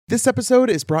This episode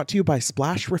is brought to you by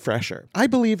Splash Refresher. I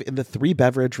believe in the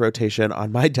 3-beverage rotation on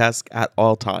my desk at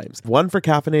all times. One for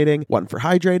caffeinating, one for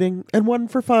hydrating, and one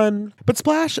for fun. But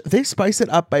Splash, they spice it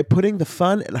up by putting the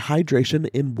fun and hydration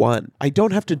in one. I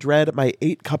don't have to dread my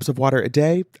 8 cups of water a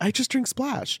day. I just drink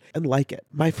Splash and like it.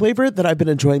 My flavor that I've been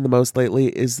enjoying the most lately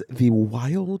is the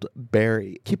Wild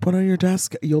Berry. Keep one on your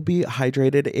desk. You'll be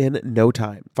hydrated in no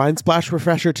time. Find Splash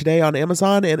Refresher today on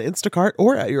Amazon and Instacart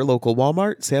or at your local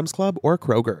Walmart, Sam's Club, or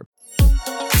Kroger.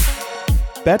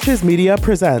 Betches Media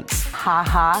presents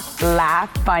Haha,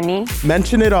 laugh, funny.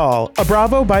 Mention It All, a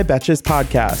Bravo by Betches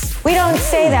podcast. We don't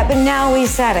say that, but now we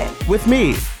said it. With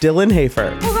me, Dylan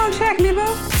Hafer. Who's gonna check me, boo?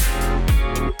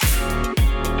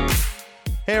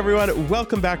 Hey everyone,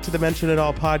 welcome back to the Mention It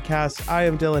All podcast. I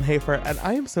am Dylan Hafer, and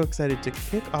I am so excited to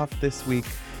kick off this week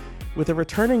with a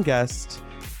returning guest,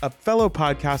 a fellow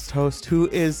podcast host who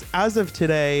is, as of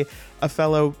today, a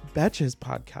fellow Betches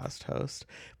podcast host.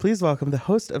 Please welcome the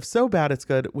host of So Bad It's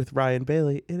Good with Ryan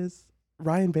Bailey. It is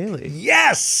Ryan Bailey.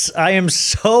 Yes, I am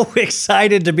so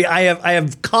excited to be. I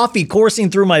have coffee coursing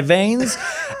through my veins.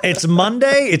 It's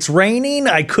Monday. It's raining.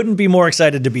 I couldn't be more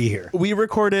excited to be here. We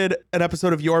recorded an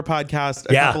episode of your podcast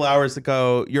a couple hours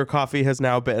ago. Your coffee has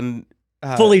now been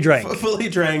fully drank. Fully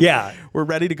drank. Yeah. We're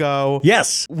ready to go.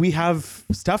 Yes. We have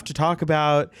stuff to talk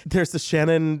about. There's the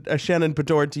Shannon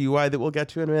Bedore DUI that we'll get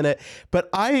to in a minute. But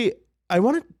I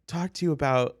want to talk to you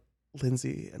about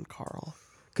Lindsay and Carl,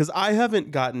 because I haven't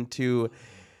gotten to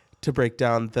break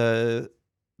down the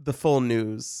full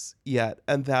news yet.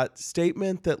 And that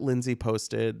statement that Lindsay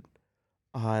posted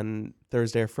on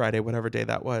Thursday or Friday, whatever day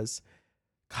that was,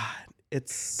 God,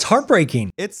 it's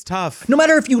heartbreaking. It's tough. No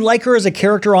matter if you like her as a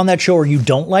character on that show or you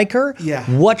don't like her,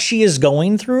 what she is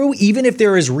going through, even if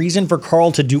there is reason for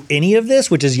Carl to do any of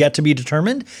this, which is yet to be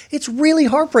determined, it's really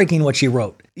heartbreaking what she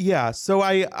wrote. Yeah, so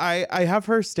I have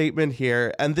her statement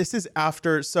here, and this is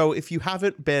after, so if you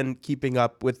haven't been keeping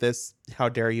up with this, how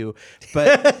dare you,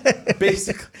 but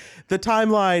basically the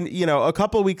timeline, a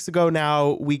couple weeks ago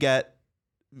now, we get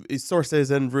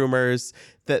sources and rumors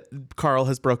that Carl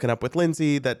has broken up with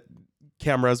Lindsay, that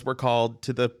cameras were called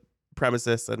to the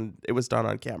premises and it was done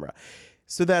on camera.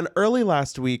 So then early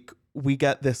last week, we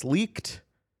get this leaked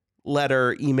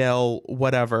letter, email,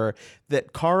 whatever,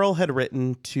 that Carl had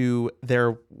written to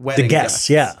their wedding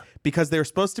guests. Because they were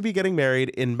supposed to be getting married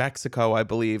in Mexico, I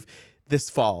believe, this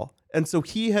fall. And so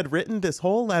he had written this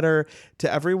whole letter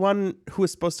to everyone who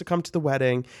was supposed to come to the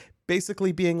wedding,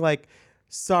 basically being like,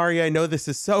 sorry, I know this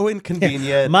is so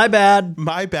inconvenient. My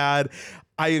bad.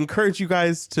 I encourage you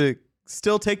guys to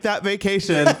still take that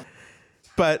vacation.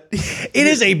 But it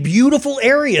is a beautiful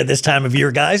area this time of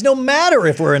year, guys, no matter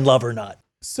if we're in love or not.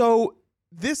 So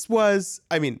this was,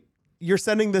 you're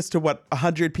sending this to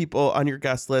 100 people on your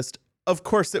guest list. Of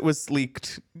course it was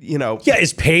leaked, Yeah,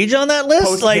 is Paige on that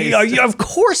list? Of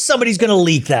course somebody's going to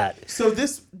leak that. So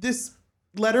this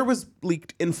letter was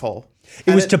leaked in full.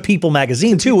 It was to People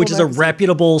Magazine too, which is a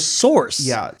reputable source.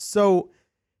 Yeah. So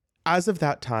as of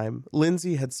that time,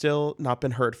 Lindsay had still not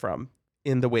been heard from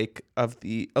in the wake of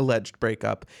the alleged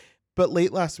breakup. But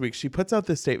late last week, she puts out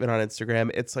this statement on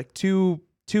Instagram. It's like two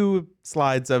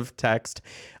slides of text,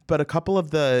 but a couple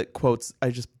of the quotes I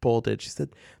just bolded. She said,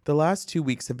 "The last 2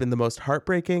 weeks have been the most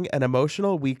heartbreaking and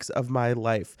emotional weeks of my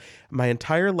life. My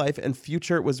entire life and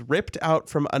future was ripped out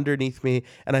from underneath me,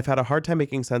 and I've had a hard time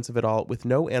making sense of it all with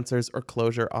no answers or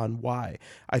closure on why.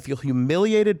 I feel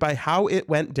humiliated by how it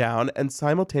went down and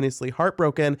simultaneously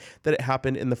heartbroken that it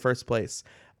happened in the first place."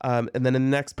 And then in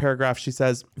the next paragraph, she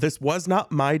says, "This was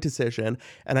not my decision,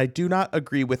 and I do not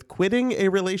agree with quitting a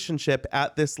relationship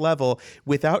at this level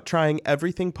without trying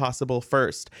everything possible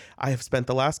first. I have spent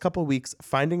the last couple weeks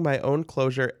finding my own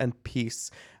closure and peace."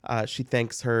 She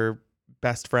thanks her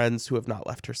best friends who have not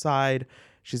left her side.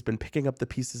 She's been picking up the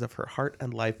pieces of her heart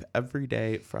and life every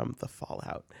day from the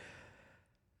fallout.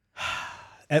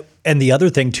 And the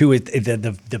other thing, too, is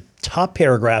the top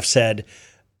paragraph said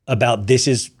about this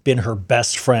has been her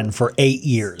best friend for 8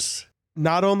 years.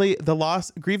 Grieve the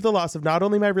loss of not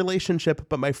only my relationship,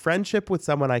 but my friendship with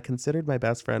someone I considered my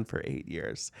best friend for 8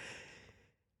 years.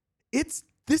 This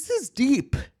is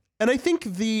deep. And I think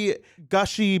the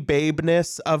gushy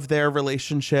babeness of their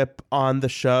relationship on the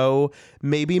show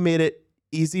maybe made it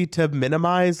easy to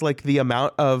minimize like the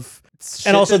amount of shit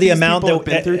and also that the these amount people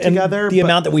that have been through together. The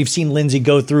amount that we've seen Lindsay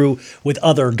go through with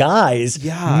other guys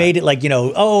made it like,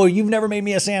 oh, you've never made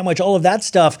me a sandwich, all of that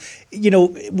stuff.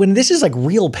 When this is like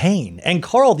real pain. And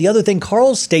Carl, the other thing,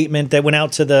 Carl's statement that went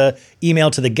out to the email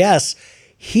to the guests,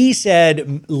 he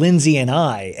said Lindsay and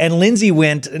I. And Lindsay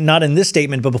went, not in this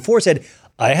statement, but before said,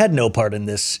 I had no part in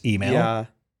this email. Yeah.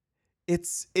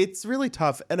 It's really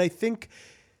tough. And I think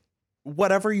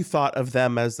whatever you thought of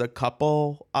them as a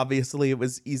couple, obviously it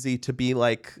was easy to be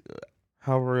like,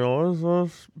 how real is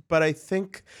this? But I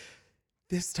think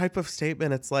this type of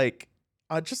statement, it's like,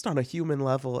 just on a human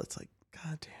level, it's like,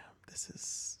 God damn, this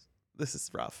is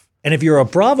rough. And if you're a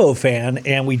Bravo fan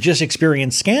and we just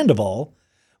experienced Scandival,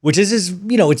 which is,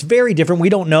 it's very different. We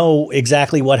don't know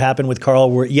exactly what happened with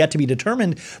Carl. We're yet to be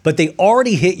determined, but they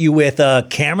already hit you with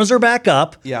cameras are back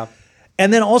up. Yeah.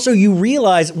 And then also you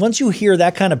realize once you hear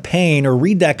that kind of pain or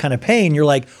read that kind of pain, you're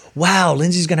like, wow,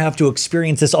 Lindsay's going to have to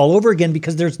experience this all over again,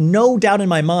 because there's no doubt in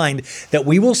my mind that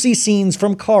we will see scenes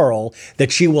from Carl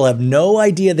that she will have no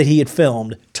idea that he had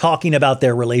filmed talking about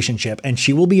their relationship. And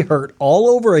she will be hurt all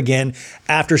over again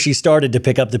after she started to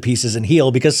pick up the pieces and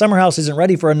heal, because Summer House isn't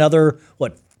ready for another,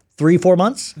 3-4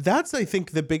 months? That's, I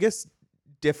think, the biggest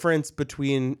difference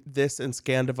between this and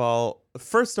Scandival.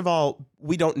 First of all,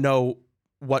 we don't know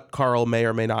what Carl may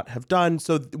or may not have done.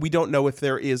 So we don't know if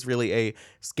there is really a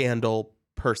scandal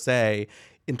per se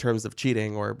in terms of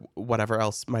cheating or whatever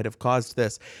else might have caused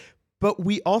this. But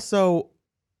we also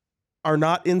are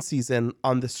not in season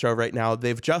on this show right now.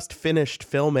 They've just finished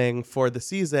filming for the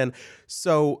season.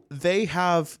 So they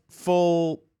have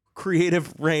full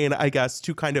creative reign, I guess,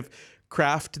 to kind of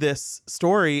craft this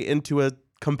story into a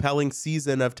compelling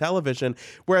season of television.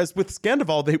 Whereas with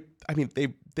Scandival,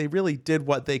 they really did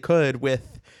what they could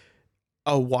with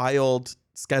a wild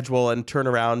schedule and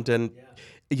turnaround and,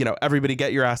 everybody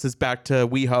get your asses back to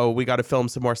WeHo. We got to film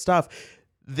some more stuff.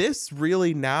 This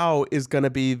really now is going to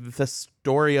be the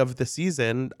story of the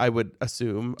season, I would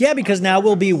assume. Yeah, because now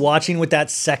we'll be watching with that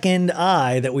second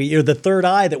eye or the third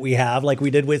eye that we have, like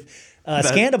we did with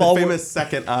Scandival. The famous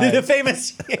second eye. The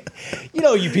famous,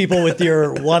 you people with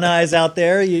your one eyes out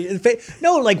there.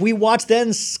 We watched then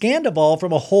Scandival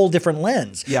from a whole different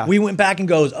lens. Yeah. We went back and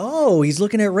goes, oh, he's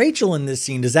looking at Rachel in this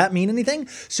scene. Does that mean anything?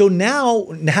 So now,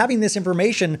 having this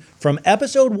information from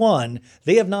episode 1,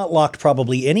 they have not locked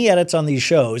probably any edits on these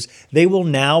shows. They will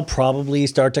now probably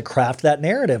start to craft that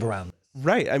narrative around.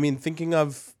 Right. I mean, thinking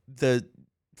of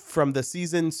from the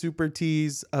season super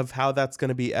tease of how that's going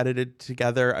to be edited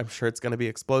together, I'm sure it's going to be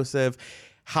explosive.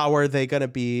 How are they going to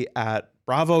be at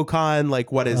BravoCon?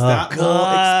 Like, what is that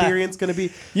whole experience going to be?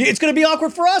 It's going to be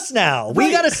awkward for us now. Right.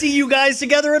 We got to see you guys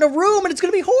together in a room, and it's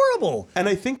going to be horrible. And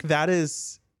I think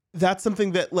that's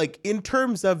something that, like, in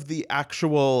terms of the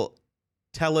actual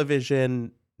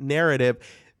television narrative,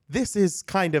 this is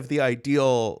kind of the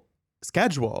ideal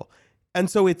schedule. And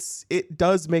so it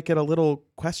does make it a little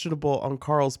questionable on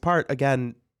Carl's part.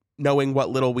 Again, knowing what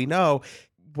little we know,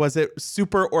 was it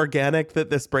super organic that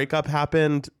this breakup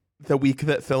happened the week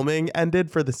that filming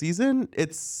ended for the season?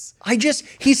 He's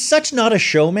such not a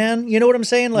showman. You know what I'm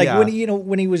saying? Like, yeah.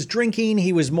 when he was drinking,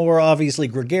 he was more obviously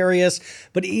gregarious,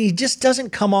 but he just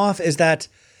doesn't come off as that.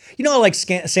 Like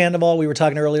Sandoval, we were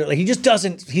talking earlier, like he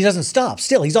doesn't stop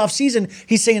still. He's off season.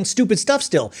 He's saying stupid stuff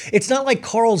still. It's not like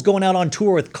Carl's going out on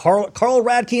tour with Carl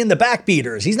Radke and the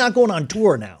Backbeaters. He's not going on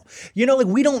tour now.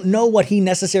 We don't know what he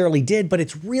necessarily did, but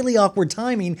it's really awkward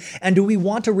timing. And do we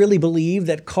want to really believe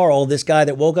that Carl, this guy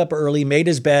that woke up early, made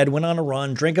his bed, went on a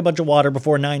run, drank a bunch of water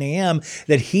before 9 a.m.,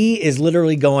 that he is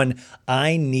literally going,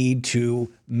 I need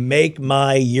to make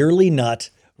my yearly nut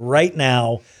right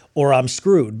now, or I'm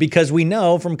screwed? Because we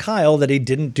know from Kyle that he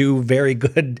didn't do very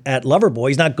good at Loverboy.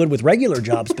 He's not good with regular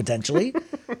jobs, potentially.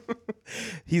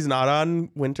 He's not on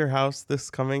Winter House this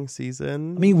coming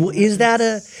season. I mean, isn't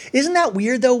that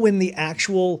weird, though, when the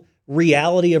actual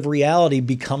reality of reality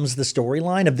becomes the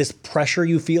storyline of this pressure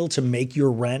you feel to make your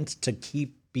rent, to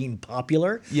keep being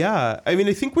popular? Yeah. I mean,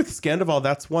 I think with Scandival,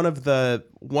 that's one of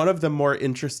the more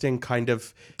interesting kind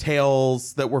of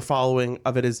tales that we're following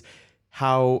of it is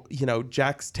how,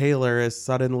 Jax Taylor is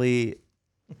suddenly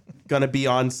going to be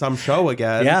on some show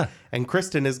again. Yeah. And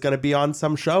Kristen is going to be on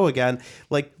some show again.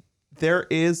 Like, there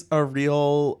is a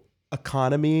real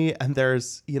economy, and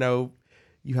there's, you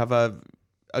have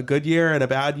a good year and a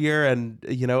bad year and,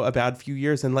 a bad few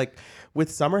years. And like with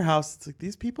Summer House, it's like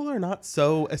these people are not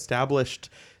so established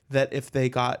that if they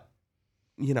got,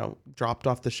 dropped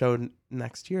off the show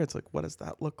next year, it's like, what does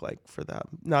that look like for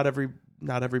them? Not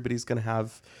everybody's going to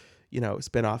have,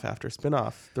 spinoff after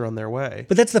spinoff thrown their way.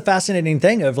 But that's the fascinating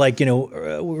thing of we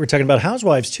were talking about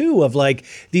Housewives too, of like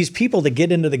these people that get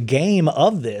into the game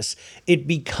of this, it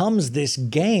becomes this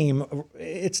game.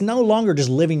 It's no longer just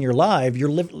living your life. You're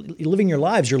living your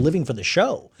lives. You're living for the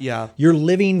show. Yeah. You're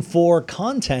living for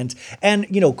content. And,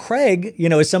 Craig,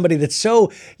 is somebody that's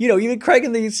so, even Craig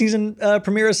in the season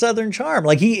premiere of Southern Charm,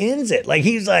 like he ends it. Like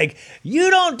he's like, you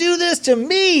don't do this to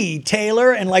me,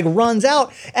 Taylor, and like runs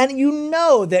out. And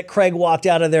that Craig walked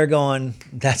out of there going,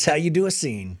 that's how you do a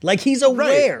scene. Like he's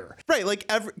aware. Right.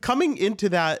 Like coming into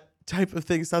that type of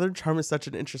thing, Southern Charm is such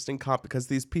an interesting comp because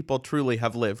these people truly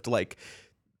have lived like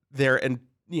their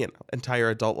entire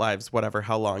adult lives, whatever,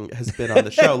 how long has been on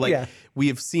the show. Like we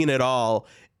have seen it all.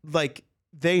 Like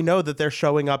they know that they're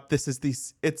showing up.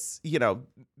 It's,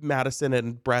 Madison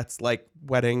and Brett's like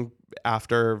wedding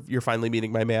after you're finally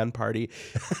meeting my man party.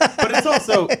 But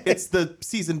it's the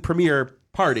season premiere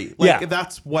party. Like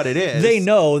that's what it is. They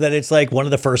know that it's like one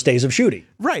of the first days of shooting.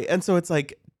 Right. And so it's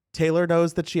like Taylor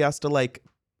knows that she has to like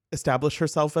establish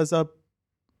herself as a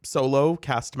solo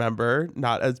cast member,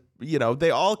 not as, they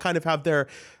all kind of have their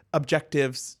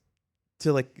objectives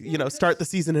to like, start the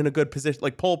season in a good position,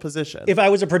 like pole position. If I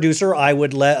was a producer, I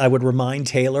would remind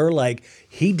Taylor, like,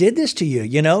 he did this to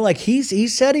you, like he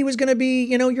said he was going to be,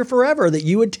 your forever, that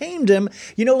you had tamed him,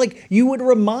 like you would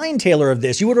remind Taylor of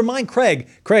this. You would remind Craig,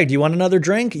 do you want another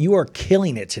drink? You are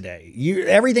killing it today.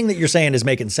 Everything that you're saying is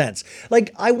making sense.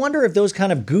 Like, I wonder if those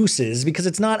kind of gooses, because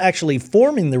it's not actually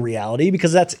forming the reality,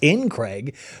 because that's in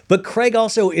Craig, but Craig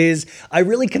also is, I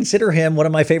really consider him one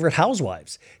of my favorite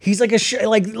housewives. He's like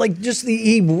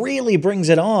he really brings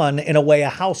it on in a way a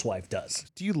housewife does.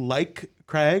 Do you like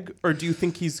Craig, or do you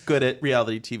think he's good at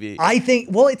reality TV? I think,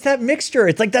 it's that mixture.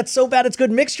 It's like, that's so bad it's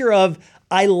good mixture of,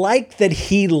 I like that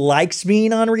he likes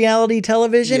being on reality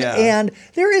television, and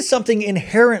there is something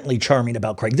inherently charming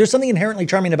about Craig. There's something inherently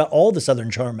charming about all the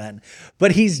Southern Charm men,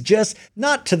 but he's just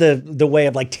not to the way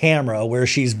of like Tamra, where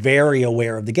she's very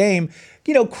aware of the game.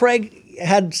 Craig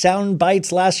had sound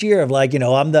bites last year of like,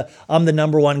 I'm the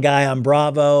number one guy on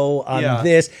Bravo,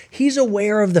 this. He's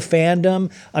aware of the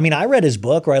fandom. I mean, I read his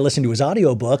book, or I listened to his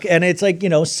audiobook, and it's like,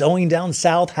 Sewing Down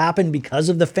South happened because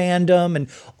of the fandom and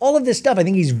all of this stuff. I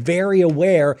think he's very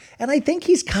aware, and I think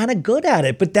he's kind of good at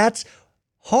it, but that's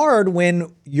hard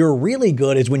when you're really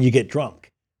good is when you get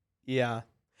drunk. Yeah.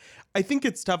 I think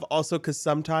it's tough also because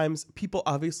sometimes people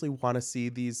obviously want to see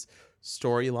these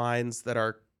storylines that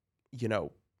are,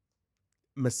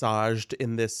 massaged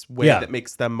in this way that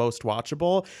makes them most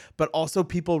watchable, but also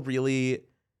people really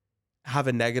have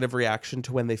a negative reaction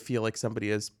to when they feel like somebody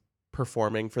is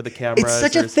performing for the camera. It's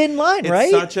such a thin line,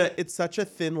 right? It's such a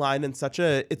thin line, and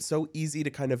it's so easy to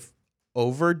kind of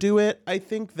overdo it. I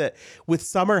think that with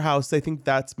Summer House, I think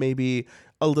that's maybe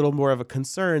a little more of a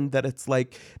concern, that it's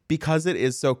like, because it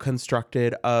is so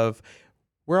constructed of,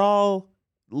 we're all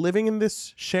living in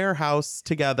this share house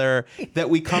together that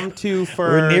we come to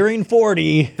for we're nearing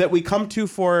 40, that we come to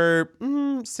for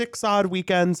 6 odd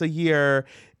weekends a year,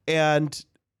 and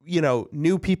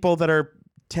new people that are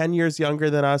 10 years younger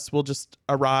than us will just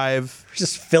arrive,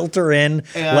 just filter in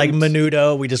like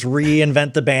Menudo. We just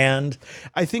reinvent the band.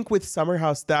 I think with Summer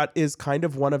House, that is kind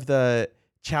of one of the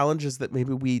challenges that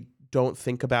maybe we don't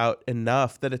think about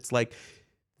enough, that it's like,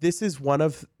 this is one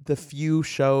of the few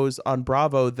shows on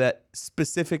Bravo that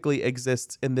specifically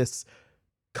exists in this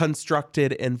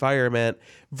constructed environment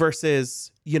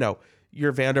versus, your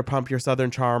Vanderpump, your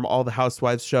Southern Charm, all the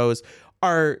Housewives shows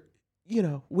are,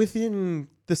 within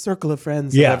the circle of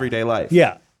friends of everyday life.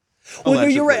 Yeah. Well, no,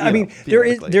 you're right. I mean,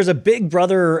 there's a Big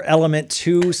Brother element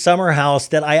to Summer House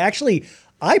that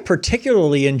I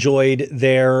particularly enjoyed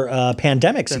their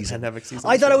pandemic season.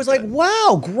 I thought it was like,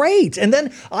 wow, great. And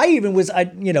then I even was,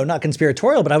 not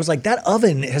conspiratorial, but I was like, that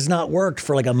oven has not worked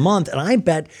for like a month. And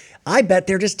I bet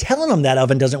they're just telling them that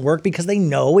oven doesn't work because they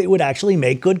know it would actually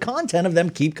make good content of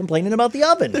them keep complaining about the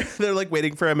oven. They're like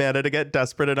waiting for Amanda to get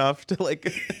desperate enough to like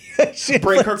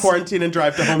break her quarantine and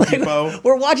drive to Home Depot.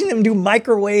 We're watching them do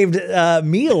microwaved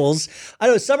meals. I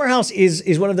know Summer House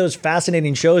is one of those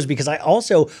fascinating shows because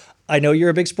I know you're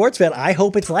a big sports fan. I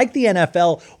hope it's like the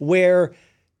NFL where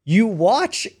you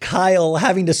watch Kyle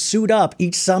having to suit up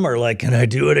each summer. Like, can I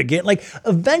do it again? Like,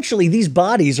 eventually these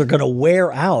bodies are going to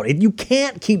wear out. You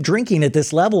can't keep drinking at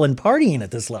this level and partying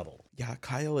at this level. Yeah,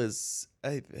 Kyle is,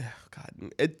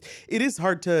 God, it is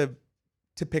hard to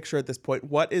picture at this point.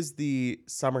 What is the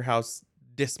Summer House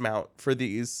dismount for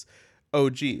these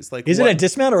OGs? Like, is it a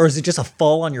dismount or is it just a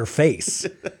fall on your face?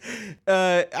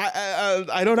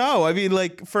 I don't know. I mean,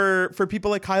 like for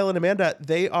people like Kyle and Amanda,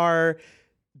 they are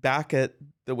back at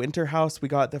the Winter House. We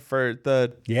got the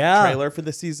trailer for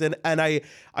the season, and I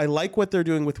like what they're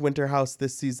doing with Winter House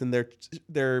this season.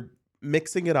 They're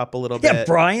mixing it up a little bit. Yeah,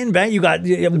 Brian, you got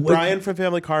Brian from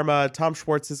Family Karma. Tom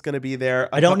Schwartz is going to be there.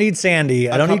 I don't need Sandy.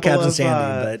 I don't need Captain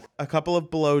Sandy, but a couple of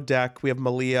below deck. We have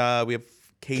Malia. We have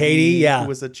Katie, who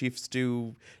was a chief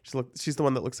stew. She's the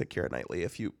one that looks like Keira Knightley,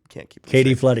 if you can't keep them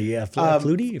Katie straight. Floody, yeah.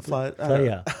 Flood,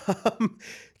 yeah.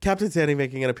 Captain Sandy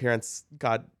making an appearance.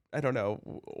 God, I don't know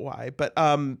why. But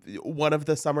one of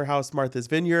the Summer House Martha's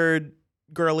Vineyard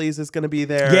girlies is going to be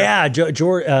there. Yeah,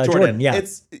 Jordan, yeah.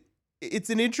 It's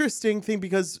an interesting thing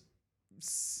because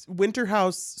Winter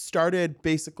House started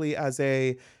basically as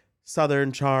a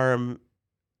Southern Charm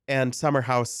and Summer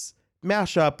House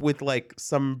mashup with like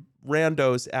some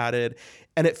randos added,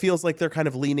 and it feels like they're kind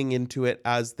of leaning into it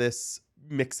as this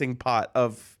mixing pot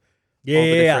of all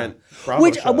the different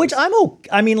Bravo shows. Which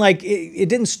I mean, like it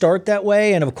didn't start that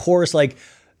way, and of course, like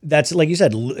that's like you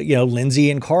said, Lindsay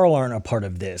and Carl aren't a part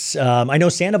of this. I know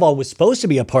Sandoval was supposed to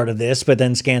be a part of this, but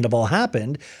then Scandoval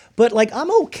happened. But like I'm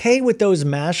okay with those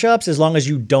mashups as long as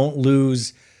you don't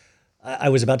lose. I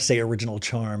was about to say original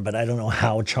charm, but I don't know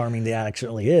how charming that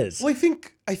actually is. Well,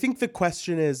 I think the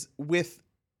question is with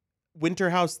Winter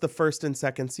House, the first and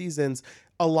second seasons,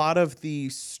 a lot of the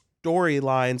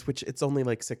storylines, which it's only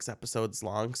like 6 episodes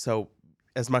long, so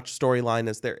as much storyline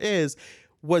as there is,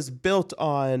 was built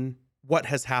on what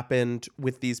has happened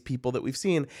with these people that we've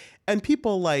seen. And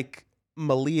people like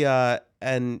Malia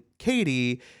and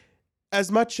Katie,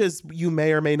 as much as you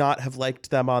may or may not have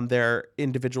liked them on their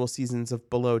individual seasons of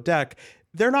Below Deck,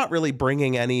 they're not really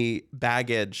bringing any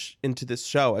baggage into this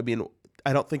show. I mean,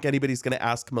 I don't think anybody's going to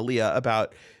ask Malia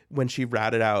about when she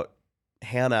ratted out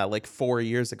Hannah like 4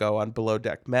 years ago on Below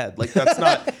Deck Med. Like that's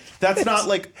not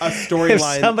like a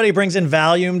storyline. If somebody brings in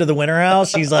Valium to the Winter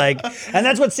House, she's like, and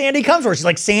that's what Sandy comes for. She's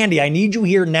like, Sandy, I need you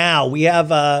here now. We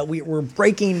have we're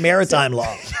breaking maritime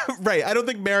law. Right. I don't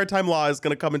think maritime law is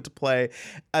going to come into play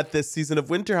at this season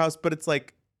of Winter House, but it's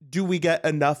like, do we get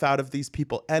enough out of these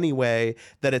people anyway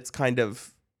that it's kind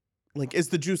of like, is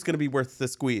the juice going to be worth the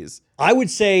squeeze? I would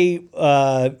say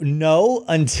no,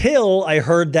 until I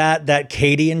heard that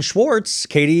Katie and Schwartz,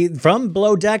 Katie from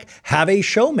Below Deck, have a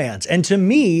showmance. And to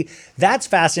me, that's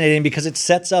fascinating because it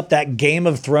sets up that Game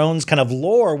of Thrones kind of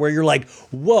lore where you're like,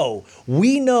 whoa,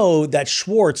 we know that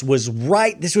Schwartz was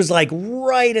right. This was like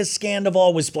right as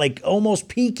Scandoval was like almost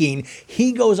peaking.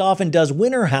 He goes off and does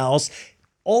Winter House.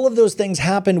 All of those things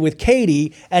happened with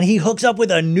Katie, and he hooks up with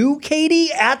a new Katie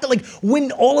at the, like,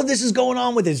 when all of this is going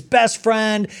on with his best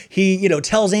friend. He,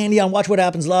 tells Andy on Watch What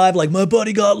Happens Live, like, my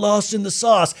buddy got lost in the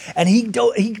sauce, and he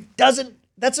doesn't.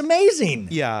 That's amazing.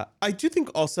 Yeah, I do think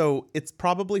also it's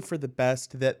probably for the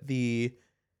best that the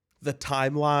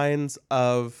timelines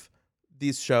of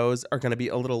these shows are going to be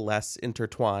a little less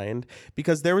intertwined,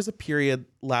 because there was a period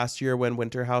last year when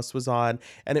Winter House was on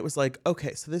and it was like,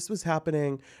 okay, so this was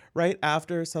happening right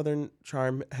after Southern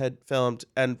Charm had filmed,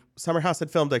 and Summer House had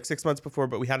filmed like 6 months before,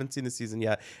 but we hadn't seen the season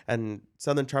yet, and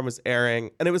Southern Charm was airing,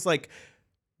 and it was like,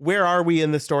 where are we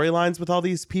in the storylines with all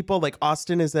these people? Like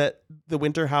Austin is at the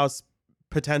Winter House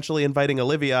potentially inviting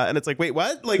Olivia, and it's like, wait,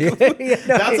 what? Like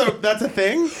that's a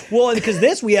thing? Well,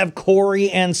 because we have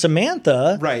Corey and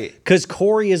Samantha, right? Because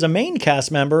Corey is a main cast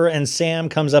member, and Sam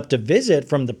comes up to visit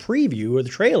from the preview or the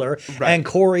trailer, right. And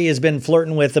Corey has been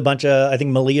flirting with a bunch of, I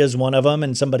think Malia's one of them,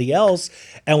 and somebody else,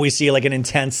 and we see like an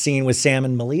intense scene with Sam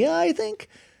and Malia, I think.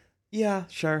 Yeah,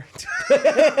 sure.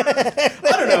 I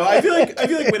don't know. I feel like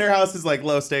Winter House is like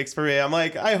low stakes for me. I'm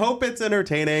like, I hope it's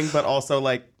entertaining, but also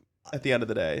like, at the end of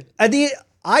the day,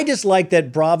 I just like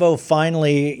that Bravo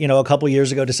finally, a couple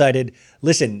years ago decided,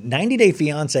 listen, 90 Day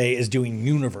Fiancé is doing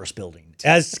universe building.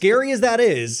 As scary as that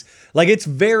is, like it's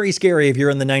very scary if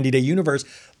you're in the 90 Day universe.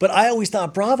 But I always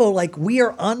thought Bravo, like we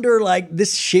are under like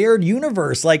this shared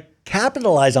universe, like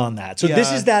capitalize on that. So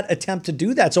This is that attempt to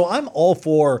do that. So I'm all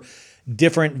for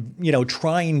different,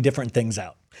 trying different things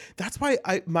out. That's why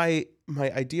my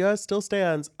idea still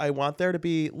stands. I want there to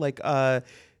be like a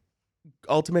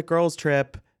ultimate girls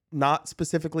trip, not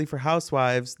specifically for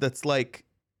housewives, that's like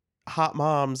hot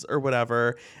moms or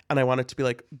whatever, and I want it to be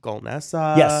like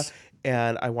Golnessa, yes,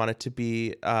 and I want it to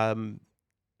be I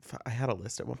had a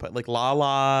list at one point, like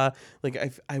Lala,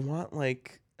 like I want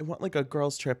like a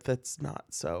girls trip that's not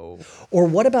so. Or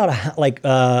what about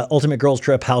ultimate girls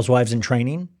trip, housewives in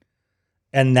training?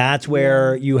 And that's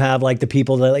where you have like the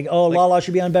people that are like, oh, like, Lala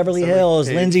should be on Beverly Hills,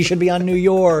 Lindsay should be on New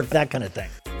York, that kind of thing.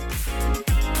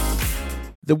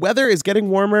 The weather is getting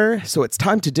warmer, so it's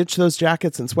time to ditch those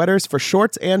jackets and sweaters for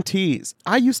shorts and tees.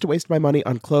 I used to waste my money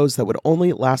on clothes that would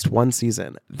only last one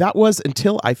season. That was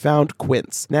until I found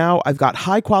Quince. Now I've got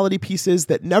high-quality pieces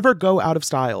that never go out of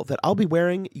style that I'll be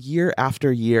wearing year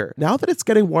after year. Now that it's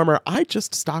getting warmer, I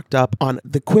just stocked up on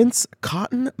the Quince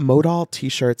cotton modal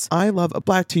t-shirts. I love a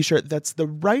black t-shirt that's the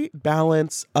right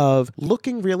balance of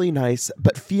looking really nice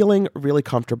but feeling really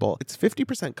comfortable. It's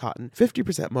 50% cotton,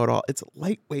 50% modal. It's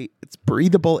lightweight, it's breathable.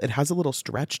 breathable. It has a little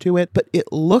stretch to it, but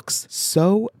it looks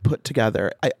so put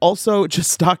together. I also just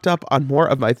stocked up on more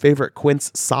of my favorite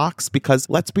Quince socks because,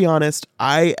 let's be honest,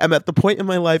 I am at the point in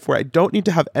my life where I don't need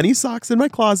to have any socks in my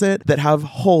closet that have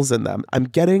holes in them. I'm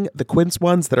getting the Quince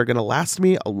ones that are going to last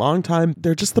me a long time.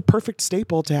 They're just the perfect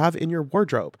staple to have in your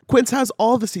wardrobe. Quince has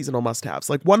all the seasonal must-haves,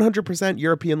 like 100%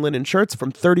 European linen shirts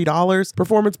from $30,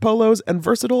 performance polos, and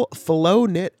versatile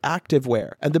faux knit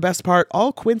activewear. And the best part,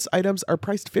 all Quince items are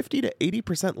priced 50 to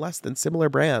 80% less than similar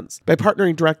brands. By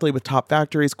partnering directly with top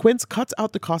factories, Quince cuts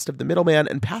out the cost of the middleman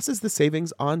and passes the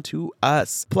savings on to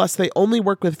us. Plus, they only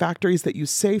work with factories that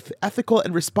use safe, ethical,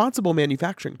 and responsible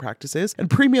manufacturing practices and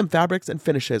premium fabrics and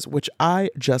finishes, which I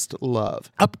just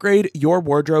love. Upgrade your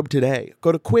wardrobe today.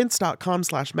 Go to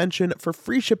quince.com/mention for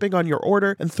free shipping on your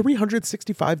order and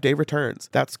 365-day returns.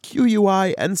 That's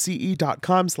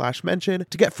QUINCE.com/mention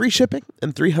to get free shipping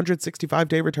and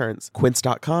 365-day returns.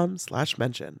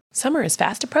 Quince.com/mention. Summer is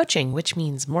fast approaching, which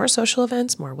means more social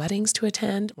events, more weddings to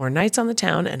attend, more nights on the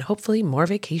town, and hopefully more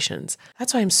vacations.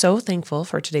 That's why I'm so thankful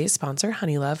for today's sponsor,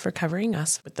 Honeylove, for covering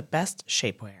us with the best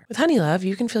shapewear. With Honeylove,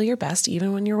 you can feel your best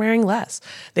even when you're wearing less.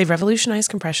 They've revolutionized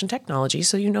compression technology,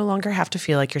 so you no longer have to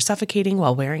feel like you're suffocating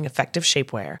while wearing effective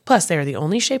shapewear. Plus, they are the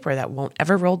only shapewear that won't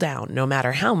ever roll down, no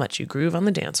matter how much you groove on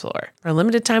the dance floor. For a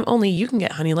limited time only, you can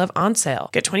get Honeylove on sale.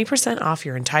 Get 20% off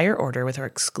your entire order with our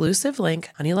exclusive link,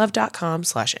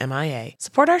 honeylove.com/MIA.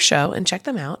 Support our show and check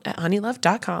them out at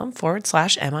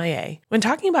honeylove.com/MIA. When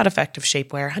talking about effective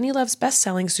shapewear, Honeylove's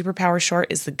best-selling Superpower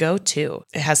Short is the go-to.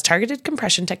 It has targeted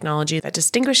compression technology that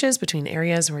distinguishes between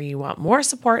areas where you want more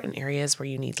support and areas where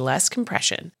you need less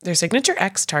compression. Their Signature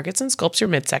X targets and sculpts your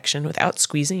midsection without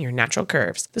squeezing your natural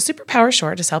curves. The Superpower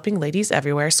Short is helping ladies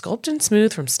everywhere sculpt and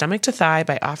smooth from stomach to thigh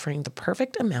by offering the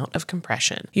perfect amount of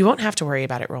compression. You won't have to worry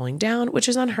about it rolling down, which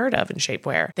is unheard of in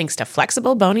shapewear, thanks to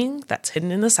flexible boning that's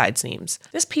hidden in the side seams.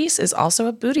 This piece is also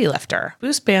a booty lifter.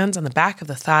 Boost bands on the back of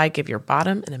the thigh give your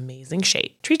bottom an amazing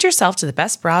shape. Treat yourself to the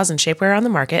best bras and shapewear on the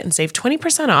market and save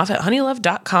 20% off at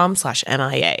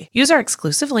honeylove.com/MIA. Use our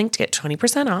exclusive link to get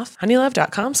 20% off,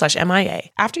 honeylove.com/MIA.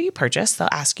 After you purchase, they'll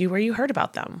ask you where you heard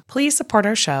about them. Please support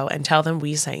our show and tell them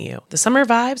we sent you. The summer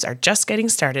vibes are just getting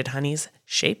started, honeys.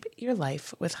 Shape your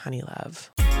life with Honeylove.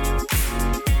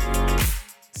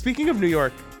 Speaking of New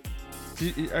York,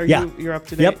 you're up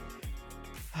to date? Yep.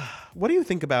 What do you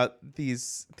think about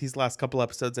these last couple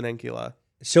episodes in Ankila?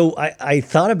 So I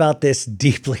thought about this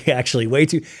deeply, actually, way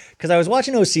too, because I was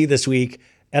watching OC this week,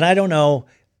 and I don't know,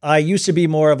 I used to be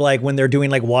more of like when they're doing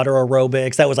like water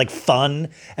aerobics, that was like fun.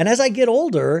 And as I get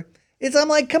older, I'm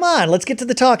like, come on, let's get to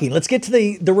the talking. Let's get to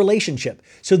the relationship.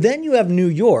 So then you have New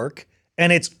York,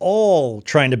 and it's all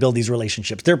trying to build these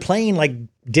relationships. They're playing like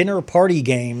dinner party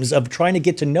games of trying to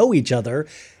get to know each other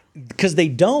because they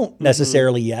don't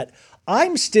necessarily yet.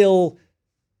 I'm still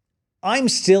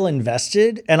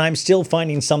invested, and I'm still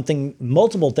finding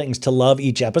multiple things to love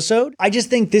each episode. I just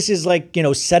think this is like,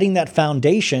 setting that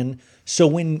foundation. So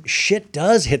when shit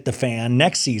does hit the fan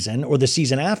next season or the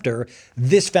season after,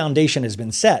 this foundation has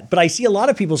been set. But I see a lot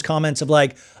of people's comments of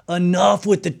like, enough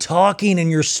with the talking in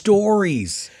your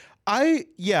stories. I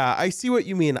see what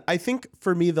you mean. I think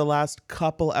for me, the last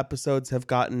couple episodes have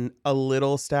gotten a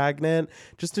little stagnant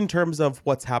just in terms of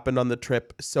what's happened on the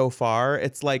trip so far.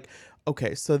 It's like,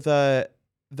 okay, so the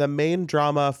main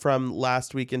drama from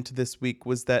last week into this week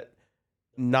was that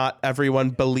not everyone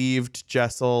believed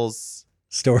Jessel's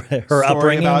story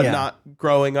upbringing about not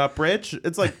growing up rich.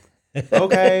 It's like,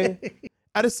 okay.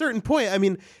 At a certain point, I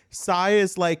mean, Sai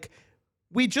is like,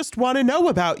 we just want to know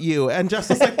about you. And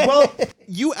Jessel's like, well,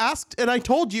 you asked and I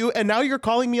told you, and now you're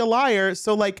calling me a liar.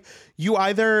 So like, you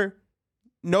either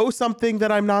know something that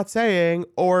I'm not saying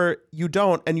or you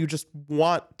don't, and you just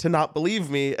want to not believe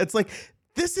me. It's like,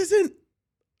 this isn't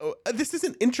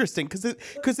interesting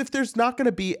because if there's not going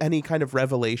to be any kind of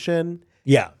revelation,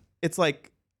 it's like,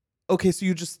 okay, so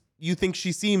you think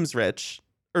she seems rich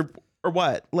or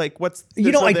what? Like, what's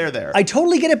there? I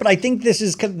totally get it, but I think this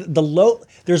is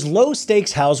there's low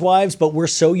stakes housewives, but we're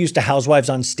so used to housewives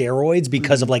on steroids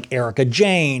because of like Erica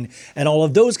Jane and all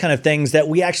of those kind of things that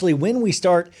we actually, when we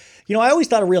start, I always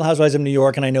thought of Real Housewives of New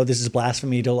York, and I know this is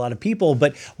blasphemy to a lot of people,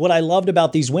 but what I loved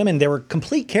about these women, they were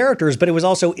complete characters, but it was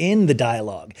also in the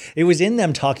dialogue. It was in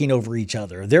them talking over each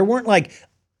other. There weren't like,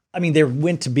 there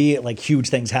went to be like huge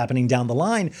things happening down the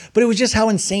line, but it was just how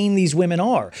insane these women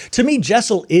are. To me,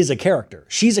 Jessel is a character.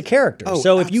 She's a character. Oh,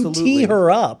 so absolutely. if you tee her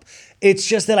up, it's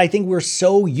just that I think we're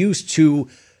so used to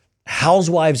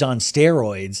housewives on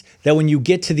steroids, that when you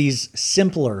get to these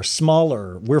simpler,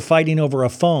 smaller, we're fighting over a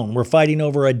phone, we're fighting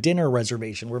over a dinner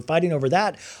reservation, we're fighting over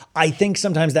that, I think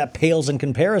sometimes that pales in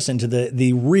comparison to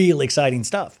the real exciting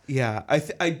stuff. Yeah,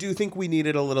 I do think we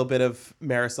needed a little bit of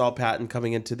Marisol Patton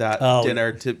coming into that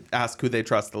dinner to ask who they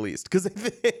trust the least. Because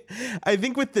I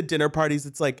think with the dinner parties,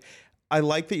 it's like, I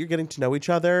like that you're getting to know each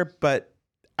other, but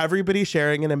everybody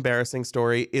sharing an embarrassing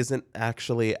story isn't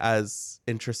actually as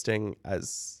interesting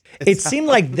as it seemed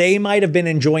like they might have been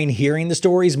enjoying hearing the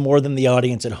stories more than the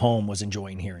audience at home was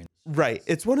enjoying hearing. Right.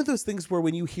 It's one of those things where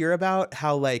when you hear about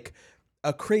how like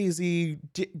a crazy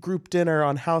group dinner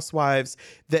on Housewives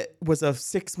that was a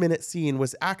 6-minute scene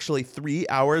was actually 3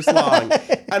 hours long.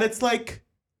 And it's like,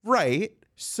 right.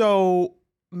 So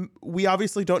we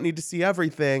obviously don't need to see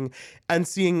everything, and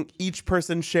seeing each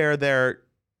person share their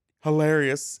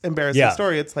hilarious, embarrassing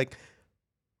story. It's like,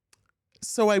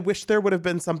 so I wish there would have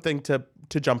been something to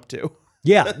jump to.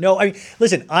 Yeah, no, I mean,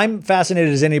 listen, I'm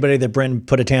fascinated as anybody that Brynn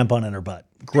put a tampon in her butt.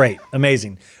 Great,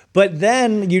 amazing. But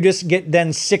then you just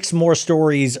get 6 more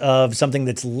stories of something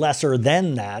that's lesser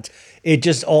than that. It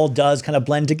just all does kind of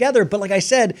blend together. But like I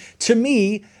said, to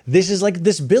me, this is like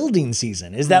this building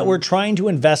season, is that we're trying to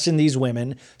invest in these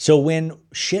women. So when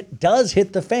shit does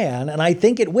hit the fan, and I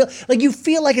think it will, like you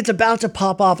feel like it's about to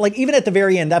pop off. Like even at the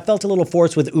very end, that felt a little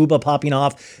forced with Uba popping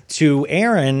off to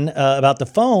Aaron about the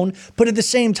phone. But at the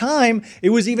same time,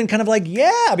 it was even kind of like,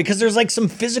 yeah, because there's like some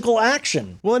physical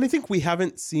action. Well, and I think we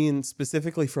haven't seen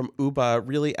specifically from Uba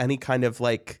really any kind of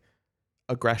like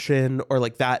aggression or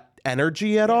like that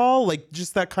energy at all. Like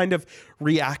just that kind of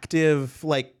reactive,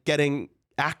 like getting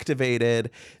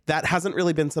activated, that hasn't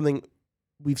really been something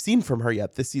we've seen from her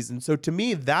yet this season. So to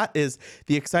me, that is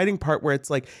the exciting part, where it's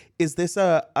like, is this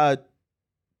a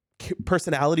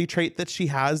personality trait that she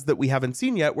has that we haven't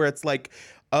seen yet, where it's like,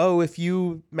 oh, if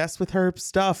you mess with her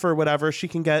stuff or whatever, she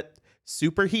can get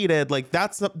super heated. Like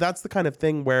that's the kind of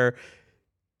thing where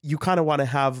you kind of want to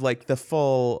have like the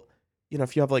full, you know,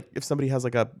 if you have like, if somebody has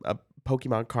like a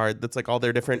Pokemon card that's like all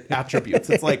their different attributes,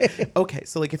 it's like, okay,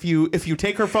 so like if you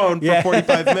take her phone for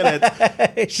 45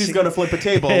 minutes, she's going to flip a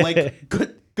table. Like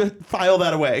good, file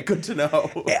that away. Good to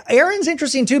know. Erin's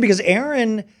interesting too, because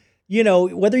Erin, you know,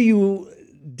 whether you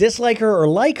dislike her or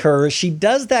like her, she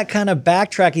does that kind of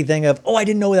backtracky thing of, oh, I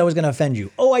didn't know that was going to offend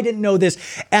you. Oh, I didn't know this.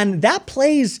 And that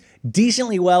plays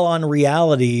decently well on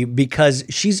reality, because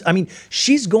she's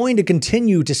going to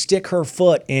continue to stick her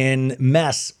foot in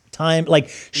mess time. Like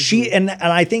she, and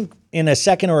I think in a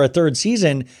second or a third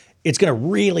season, it's going to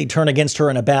really turn against her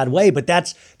in a bad way, but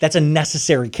that's a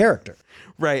necessary character.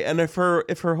 Right. And if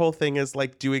her whole thing is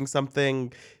like doing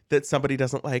something that somebody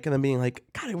doesn't like and then being like,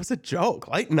 God, it was a joke,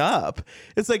 lighten up.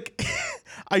 It's like,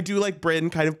 I do like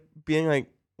Brynn kind of being like,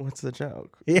 what's the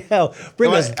joke? Yeah.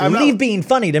 Brynn goes, leave being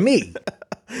funny to me.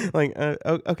 Like,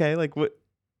 okay, like what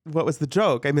was the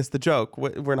joke? I missed the joke.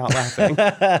 We're not laughing.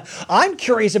 I'm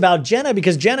curious about Jenna,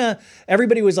 because Jenna,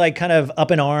 everybody was like kind of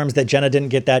up in arms that Jenna didn't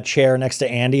get that chair next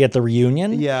to Andy at the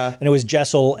reunion. Yeah. And it was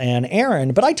Jessel and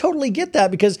Aaron. But I totally get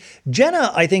that, because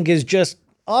Jenna, I think, is just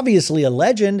obviously a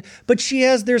legend, but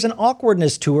there's an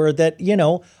awkwardness to her that, you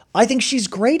know, I think she's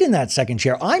great in that second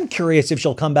chair. I'm curious if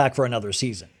she'll come back for another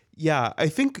season. Yeah, I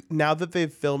think now that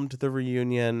they've filmed the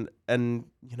reunion and,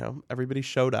 you know, everybody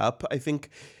showed up, I think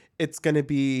it's going to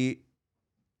be,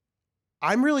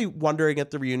 I'm really wondering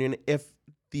at the reunion if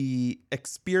the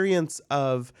experience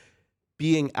of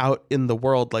being out in the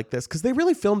world like this, because they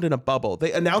really filmed in a bubble.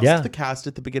 They announced the cast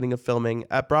at the beginning of filming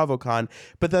at BravoCon,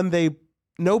 but then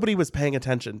nobody was paying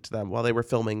attention to them while they were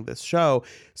filming this show.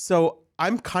 So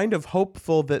I'm kind of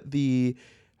hopeful that the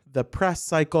press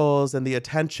cycles and the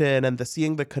attention and the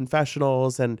seeing the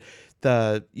confessionals and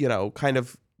the, you know, kind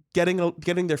of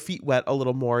getting their feet wet a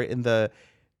little more in the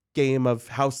game of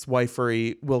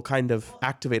housewifery will kind of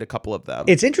activate a couple of them.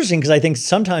 It's interesting because I think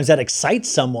sometimes that excites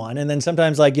someone, and then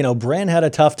sometimes, like, you know, Brynn had a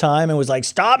tough time and was like,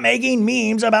 stop making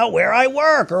memes about where I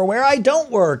work or where I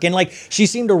don't work. And like, she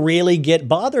seemed to really get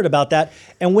bothered about that.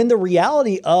 And when the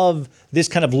reality of this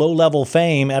kind of low-level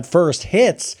fame at first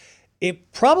hits,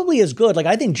 it probably is good. Like,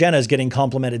 I think Jenna's getting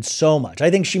complimented so much. I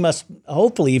think she must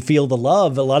hopefully feel the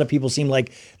love. A lot of people seem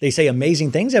like they say amazing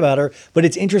things about her, but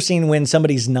it's interesting when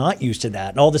somebody's not used to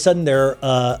that and all of a sudden they're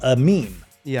a meme.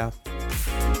 Yeah.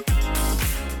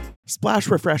 Splash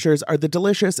Refreshers are the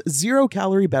delicious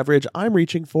 0-calorie beverage I'm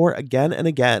reaching for again and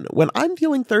again when I'm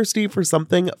feeling thirsty for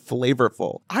something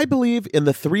flavorful. I believe in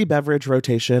the 3-beverage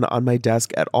rotation on my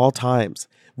desk at all times.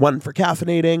 One for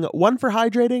caffeinating, one for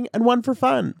hydrating, and one for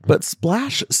fun. But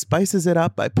Splash spices it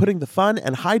up by putting the fun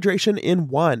and hydration in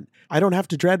one. I don't have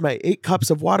to dread my 8 cups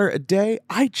of water a day.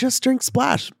 I just drink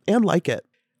Splash and like it.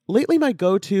 lately my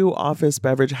go-to office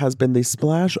beverage has been the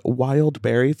Splash Wild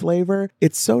Berry flavor.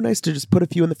 It's so nice to just put a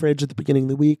few in the fridge at the beginning of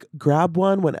the week, grab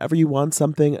one whenever you want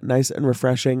something nice and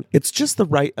refreshing. It's just the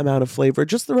right amount of flavor,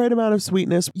 just the right amount of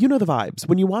sweetness. You know the vibes.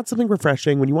 When you want something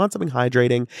refreshing, when you want something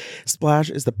hydrating, Splash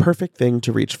is the perfect thing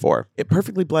to reach for. It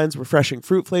perfectly blends refreshing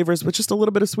fruit flavors with just a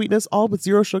little bit of sweetness, all with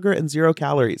 0 sugar and 0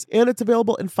 calories. And it's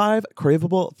available in 5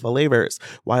 craveable flavors.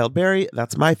 Wild berry,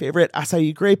 that's my favorite,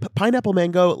 acai grape, pineapple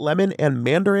mango, lemon, and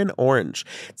mandarin orange.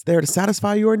 It's there to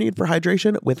satisfy your need for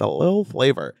hydration with a little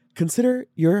flavor. Consider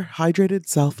your hydrated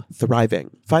self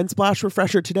thriving. Find Splash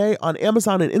Refresher today on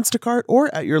Amazon and Instacart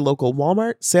or at your local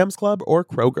Walmart, Sam's Club, or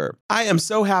Kroger. I am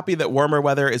so happy that warmer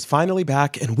weather is finally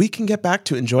back and we can get back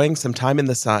to enjoying some time in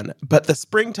the sun. But the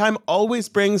springtime always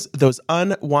brings those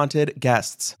unwanted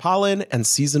guests, pollen and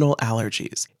seasonal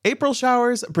allergies. April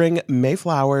showers bring May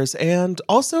flowers and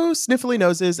also sniffly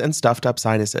noses and stuffed up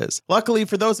sinuses. Luckily,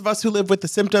 for those of us who live with the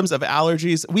symptoms of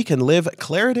allergies, we can live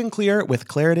Claritin Clear with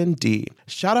Claritin D.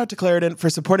 Shout out to Claritin for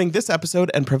supporting this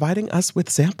episode and providing us with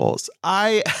samples.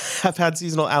 I have had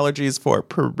seasonal allergies for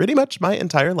pretty much my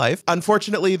entire life.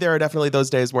 Unfortunately, there are definitely those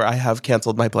days where I have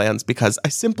canceled my plans because I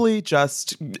simply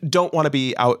just don't want to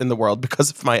be out in the world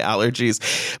because of my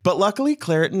allergies. But luckily,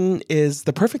 Claritin is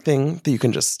the perfect thing that you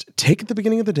can just take at the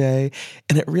beginning of the day,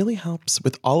 and it really helps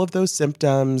with all of those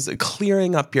symptoms,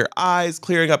 clearing up your eyes,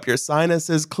 clearing up your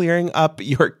sinuses, clearing up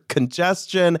your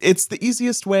congestion. It's the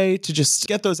easiest way to just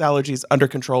get those allergies under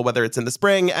control, whether it's in the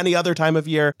spring, any other time of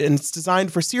year, and it's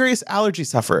designed for serious allergy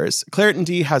sufferers. Claritin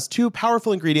D has 2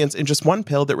 powerful ingredients in just 1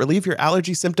 pill that relieve your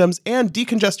allergy symptoms and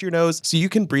decongest your nose so you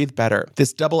can breathe better.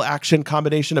 This double action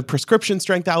combination of prescription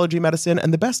strength allergy medicine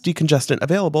and the best decongestant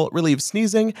available relieves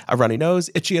sneezing, a runny nose,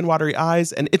 itchy and watery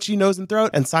eyes, an itchy nose and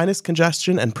throat, and sinus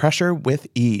congestion and pressure with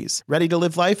ease. Ready to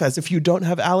live life as if you don't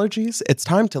have allergies? It's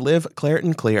time to live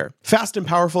Claritin Clear. Fast and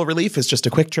powerful relief is just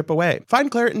a quick trip away. Find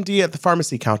Claritin D at the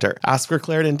pharmacy counter. Ask for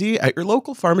Claritin D at your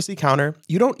local pharmacy counter.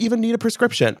 You don't even need a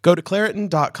prescription. Go to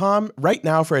Claritin.com right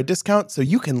now for a discount so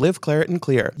you can live Claritin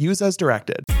Clear. Use as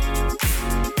directed.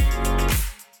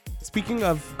 Speaking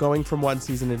of going from one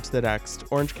season into the next,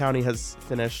 Orange County has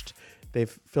finished.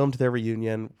 They've filmed their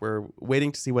reunion. We're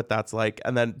waiting to see what that's like.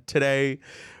 And then today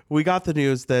we got the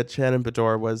news that Shannon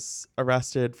Bedore was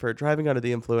arrested for driving under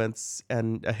the influence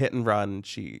and a hit and run.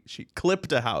 She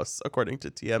clipped a house, according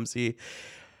to TMZ.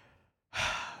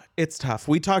 It's tough.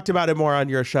 We talked about it more on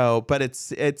your show, but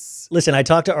it's. Listen, I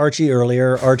talked to Archie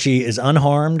earlier. Archie is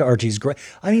unharmed. Archie's great.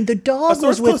 I mean, the dog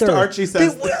was with her. To Archie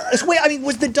says wait, I mean,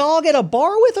 was the dog at a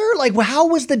bar with her? Like, how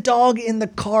was the dog in the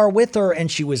car with her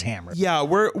and she was hammered? Yeah,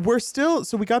 we're still.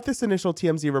 So we got this initial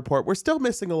TMZ report. We're still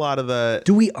missing a lot of the.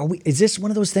 Is this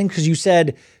one of those things? Because you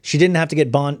said she didn't have to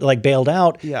get bailed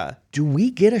out. Yeah. Do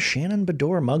we get a Shannon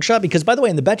Bedore mugshot? Because, by the way,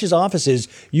 in the Betches offices,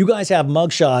 you guys have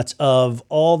mugshots of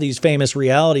all these famous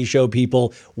reality show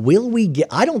people. Will we get?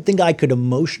 I don't think I could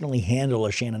emotionally handle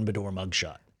a Shannon Bedore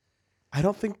mugshot. I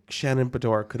don't think Shannon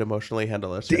Bedore could emotionally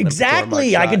handle a Shannon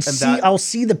exactly. Bedore mugshot. I can see. I'll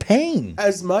see the pain.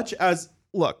 As much as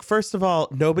look. First of all,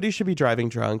 nobody should be driving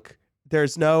drunk.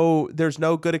 There's no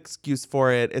good excuse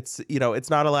for it. It's it's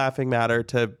not a laughing matter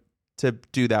to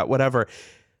do that. Whatever.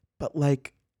 But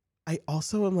like. I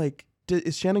also am like,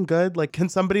 is Shannon good? Like, can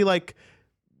somebody like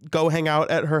go hang out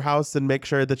at her house and make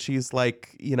sure that she's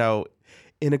like, in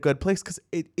a good place? Because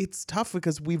it's tough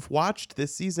because we've watched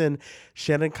this season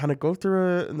Shannon kind of go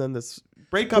through it and then this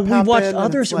breakup happened. We've watched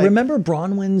others. Like, remember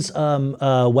Bronwyn's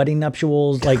wedding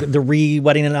nuptials, like the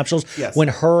re-wedding and nuptials? Yes. When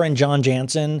her and John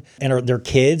Jansen and their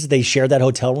kids, they shared that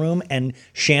hotel room and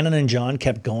Shannon and John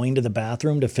kept going to the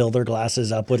bathroom to fill their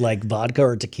glasses up with like vodka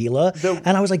or tequila.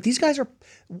 And I was like, these guys are,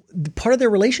 part of their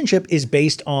relationship is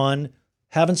based on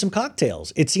having some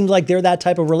cocktails. It seemed like they're that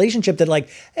type of relationship that like,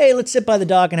 hey, let's sit by the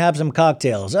dock and have some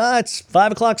cocktails. It's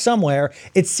 5:00 somewhere.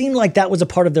 It seemed like that was a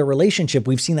part of their relationship.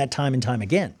 We've seen that time and time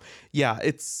again. Yeah,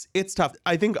 it's tough.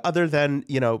 I think other than,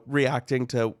 reacting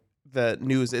to the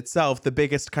news itself, the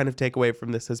biggest kind of takeaway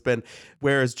from this has been,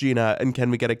 where is Gina and can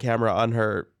we get a camera on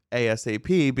her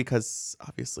ASAP? Because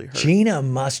obviously Gina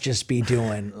must just be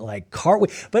doing like cartwheel,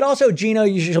 but also Gina,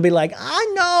 she'll be like,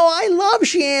 I know, I love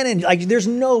Shannon. Like, there's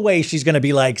no way she's gonna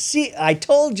be like, see, I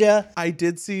told you. I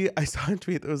saw a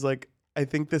tweet that was like, I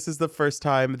think this is the first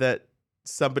time that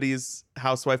somebody's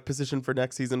housewife position for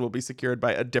next season will be secured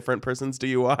by a different person's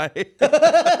DUI.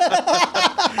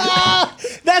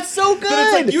 That's so good. But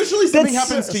it's like usually something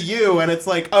happens to you and it's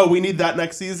like, oh, we need that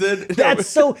next season. That's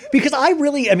so, because I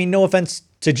mean, no offense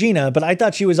to Gina, but I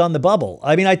thought she was on the bubble.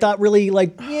 I mean, I thought really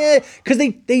like, yeah, because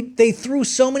they threw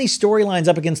so many storylines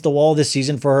up against the wall this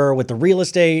season for her with the real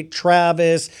estate,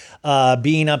 Travis,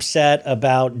 being upset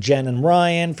about Jen and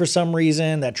Ryan for some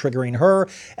reason, that triggering her.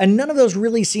 And none of those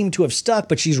really seem to have stuck,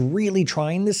 but she's really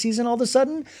trying this season all of a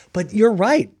sudden. But you're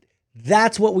right.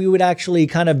 That's what we would actually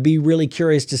kind of be really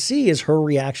curious to see is her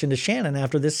reaction to Shannon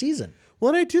after this season. Well,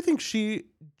 and I do think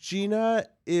Gina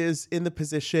is in the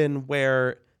position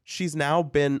where she's now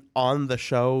been on the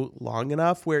show long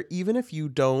enough where even if you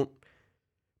don't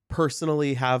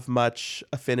personally have much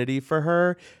affinity for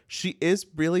her, she is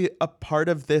really a part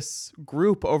of this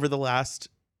group over the last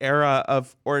era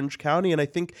of Orange County. And I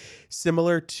think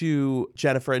similar to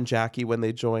Jennifer and Jackie when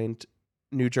they joined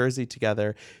New Jersey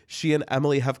together, she and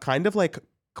Emily have kind of like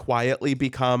quietly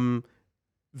become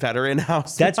veteran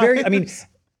housewives. That's very, I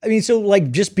mean, so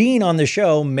like just being on the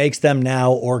show makes them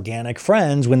now organic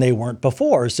friends when they weren't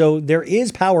before. So there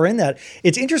is power in that.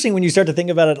 It's interesting when you start to think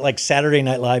about it like Saturday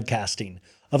Night Live casting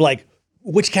of like,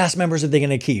 which cast members are they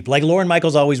going to keep? Like Lauren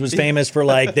Michaels always was famous for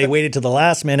like, they waited to the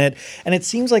last minute. And it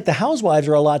seems like the housewives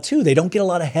are a lot too. They don't get a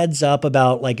lot of heads up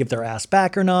about like if they're asked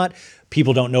back or not.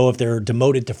 People don't know if they're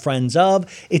demoted to friends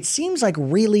of. It seems like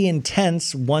really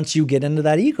intense once you get into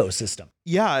that ecosystem.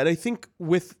 Yeah. And I think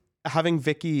with having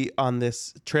Vicky on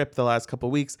this trip the last couple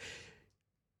of weeks,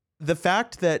 the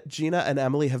fact that Gina and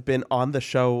Emily have been on the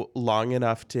show long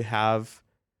enough to have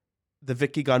the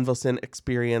Vicky Gunvalson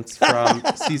experience from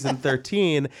season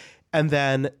 13, and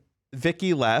then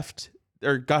Vicky left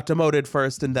or got demoted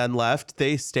first and then left.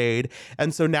 They stayed.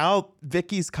 And so now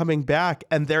Vicky's coming back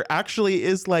and there actually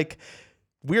is like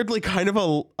weirdly kind of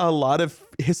a lot of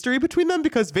history between them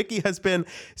because Vicky has been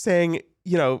saying,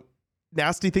 you know,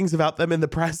 nasty things about them in the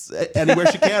press anywhere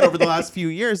she can over the last few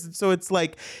years. And so it's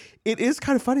like, it is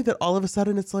kind of funny that all of a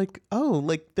sudden it's like, oh,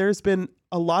 like there's been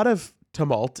a lot of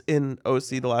tumult in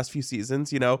OC the last few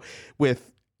seasons, you know,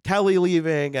 with Kelly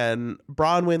leaving and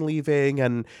Bronwyn leaving,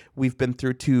 and we've been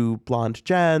through 2 blonde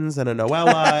Jens and a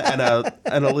Noella and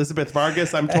an Elizabeth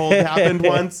Vargas, I'm told happened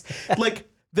once. Like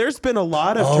there's been a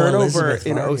lot of turnover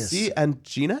in OC, and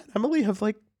Gina and Emily have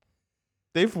like,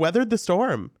 they've weathered the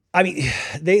storm. I mean,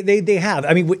 they have.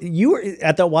 I mean, you were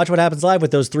at the Watch What Happens Live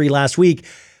with those 3 last week.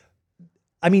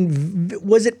 I mean,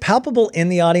 was it palpable in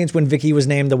the audience when Vicky was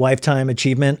named the Lifetime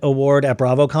Achievement Award at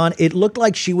BravoCon? It looked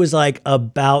like she was like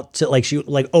about to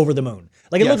like over the moon.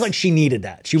 Like it looked like she needed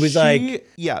that. She was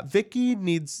yeah, Vicky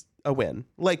needs a win.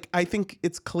 Like I think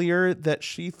it's clear that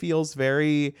she feels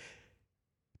very,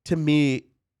 to me,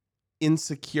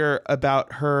 insecure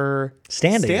about her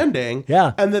standing.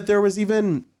 Yeah. And that there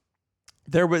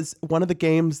was one of the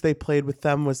games they played with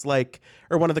them was like,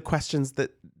 or one of the questions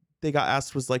that they got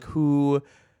asked was like, who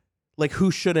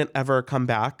shouldn't ever come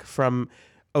back from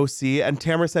OC? And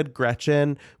Tamara said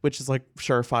Gretchen, which is like,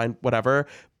 sure, fine, whatever.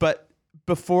 But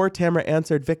before Tamara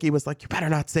answered, Vicky was like, you better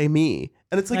not say me.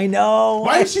 And it's like, I know.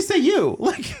 Why did she say you?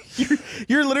 Like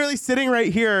you're literally sitting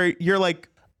right here. You're like,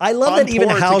 I love that even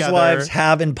housewives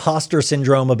have imposter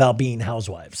syndrome about being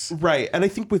housewives. Right. And I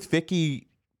think with Vicky,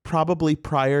 probably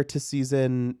prior to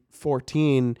season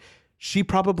 14, she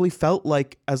probably felt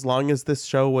like as long as this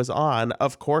show was on,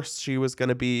 of course she was going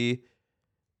to be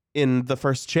in the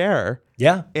first chair.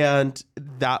 Yeah. And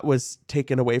that was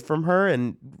taken away from her.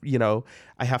 And, you know,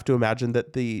 I have to imagine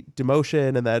that the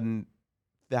demotion and then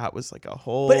that was like a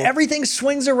whole... But everything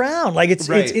swings around. Like it's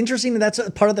interesting. That's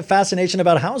part of the fascination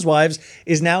about Housewives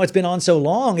is now it's been on so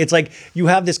long. It's like you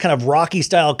have this kind of Rocky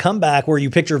style comeback where you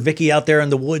picture Vicky out there in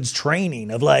the woods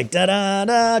training of like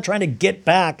da-da-da, trying to get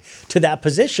back to that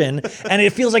position. And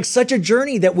it feels like such a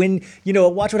journey that when, you know,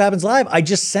 Watch What Happens Live, I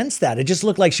just sensed that. It just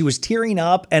looked like she was tearing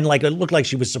up and like it looked like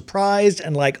she was surprised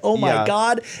and like, oh my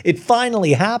God, it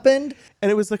finally happened. And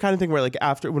it was the kind of thing where like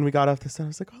after, when we got off the set, I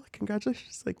was like, oh, like,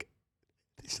 congratulations. Like,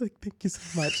 she's like, thank you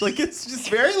so much. Like, it's just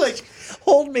very like,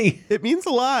 hold me. It means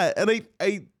a lot. And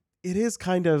it is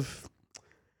kind of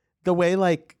the way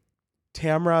like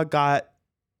Tamara got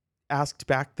asked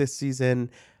back this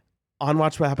season on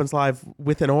Watch What Happens Live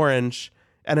with an orange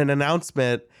and an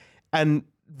announcement. And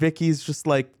Vicky's just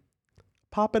like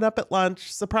popping up at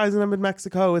lunch, surprising them in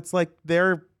Mexico. It's like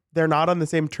they're not on the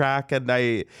same track. And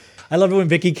I loved it when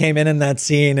Vicky came in that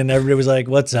scene and everybody was like,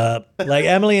 what's up? Like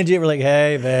Emily and Gia were like,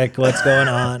 hey, Vic, what's going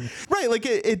on? Right. Like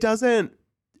it doesn't,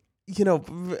 you know,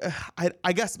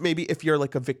 I guess maybe if you're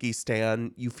like a Vicky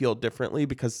stan, you feel differently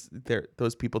because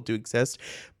those people do exist.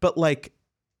 But like,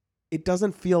 it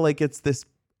doesn't feel like it's this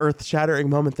earth-shattering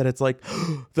moment that it's like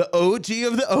the OG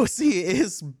of the OC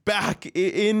is back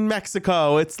in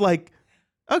Mexico. It's like,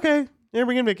 okay, you're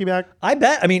bringing Vicky back. I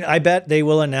bet they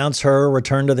will announce her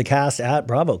return to the cast at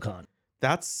BravoCon.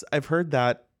 I've heard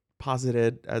that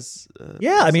posited as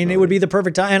it would be the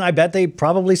perfect time, and I bet they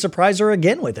probably surprise her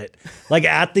again with it, like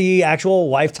at the actual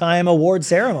Lifetime Award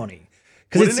ceremony,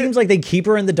 because it seems like they keep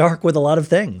her in the dark with a lot of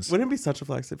things. Wouldn't it be such a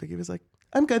flex if Vicky was like,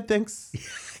 I'm good, thanks.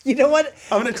 You know what?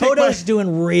 Kodo's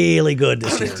doing really good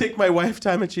this year. I'm gonna take my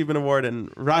Lifetime Achievement Award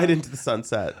and ride into the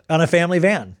sunset on a family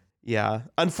van. Yeah,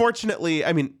 unfortunately,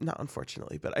 I mean, not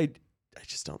unfortunately, but I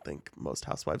just don't think most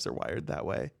housewives are wired that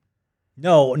way.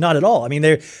 No, not at all. I mean,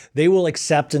 they will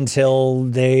accept until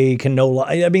they can no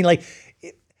longer. I mean, like,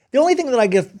 the only thing that I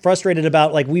get frustrated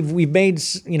about, like, we've made,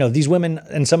 you know, these women,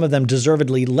 and some of them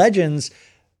deservedly legends,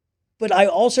 but I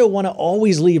also want to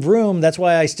always leave room. That's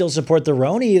why I still support the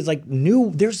Roni. Is like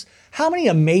there's how many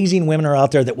amazing women are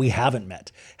out there that we haven't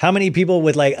met? How many people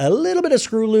with like a little bit of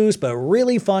screw loose, but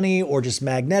really funny or just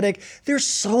magnetic? There's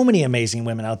so many amazing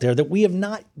women out there that we have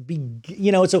not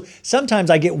so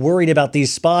sometimes I get worried about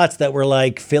these spots that we're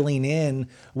like filling in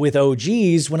with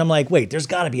OGs when I'm like, wait, there's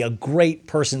got to be a great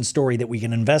person story that we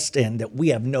can invest in that we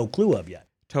have no clue of yet.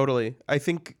 Totally. I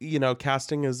think,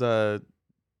 casting is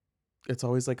it's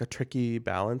always like a tricky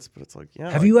balance, but it's like,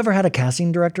 yeah. Have you ever had a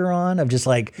casting director on of just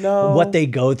like what they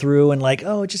go through and like,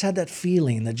 oh, it just had that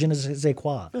feeling, the je ne sais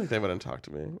quoi? I feel like they wouldn't talk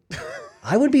to me.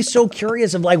 I would be so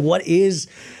curious of like, what is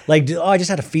like, I just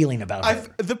had a feeling about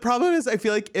it. The problem is I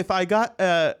feel like if I got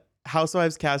a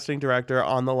Housewives casting director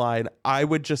on the line, I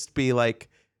would just be like,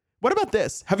 what about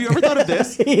this? Have you ever thought of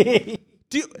this?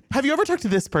 Have you ever talked to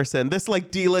this person, this like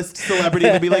D-list celebrity,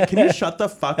 to be like, can you shut the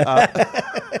fuck up?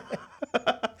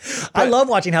 I love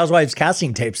watching Housewives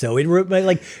casting tapes though. You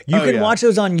can watch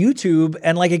those on YouTube,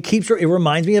 and like it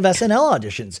reminds me of SNL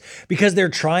auditions because they're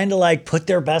trying to like put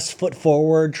their best foot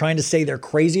forward, trying to say their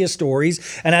craziest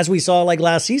stories. And as we saw like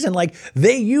last season, like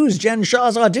they used Jen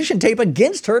Shah's audition tape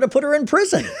against her to put her in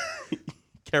prison.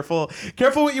 Careful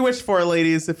what you wish for,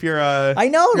 ladies. If you're I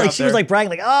know, like she was like bragging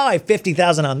like, oh, I have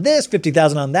 50,000 on this,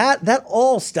 50,000 on that. That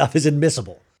all stuff is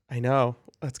admissible. I know.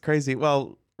 That's crazy.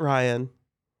 Well, Ryan,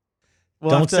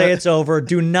 don't say it's over.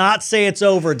 Do not say it's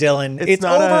over, Dylan. It's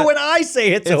over when I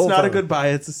say it's over. It's not a goodbye.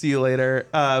 It's a see you later.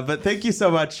 But thank you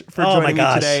so much for joining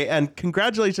me today. And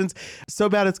congratulations. So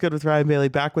Bad It's Good with Ryan Bailey,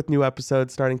 back with new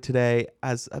episodes starting today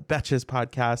as a Betches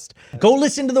podcast. Go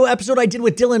listen to the episode I did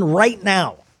with Dylan right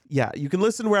now. Yeah, you can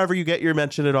listen wherever you get your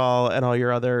Mention It All and all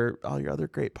your other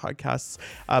great podcasts.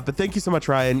 But thank you so much,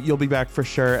 Ryan. You'll be back for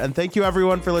sure. And thank you,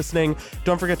 everyone, for listening.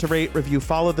 Don't forget to rate, review,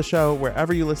 follow the show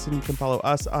wherever you listen. You can follow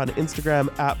us on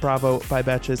Instagram at Bravo by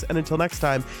Betches. And until next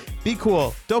time, be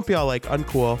cool. Don't be all like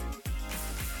uncool.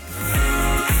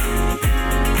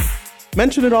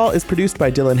 Mention It All is produced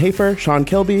by Dylan Hafer, Sean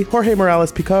Kilby, Jorge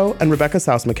Morales-Pico, and Rebecca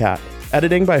Sausmacat.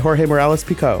 Editing by Jorge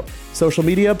Morales-Pico. Social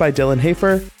media by Dylan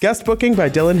Hafer. Guest booking by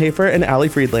Dylan Hafer and Ali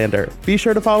Friedlander. Be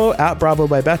sure to follow at Bravo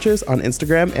by Betches on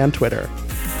Instagram and Twitter.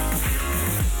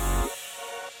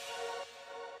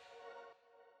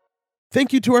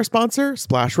 Thank you to our sponsor,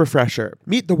 Splash Refresher.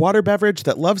 Meet the water beverage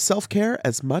that loves self-care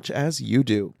as much as you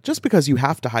do. Just because you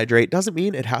have to hydrate doesn't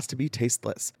mean it has to be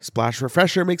tasteless. Splash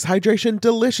Refresher makes hydration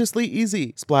deliciously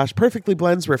easy. Splash perfectly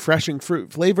blends refreshing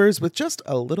fruit flavors with just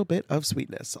a little bit of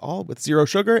sweetness, all with 0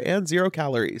 sugar and 0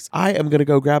 calories. I am going to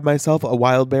go grab myself a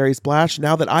wild berry splash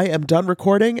now that I am done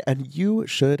recording, and you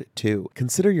should too.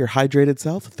 Consider your hydrated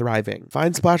self thriving.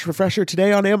 Find Splash Refresher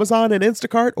today on Amazon and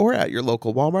Instacart or at your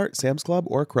local Walmart, Sam's Club,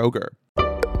 or Kroger.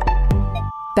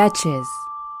 Betches.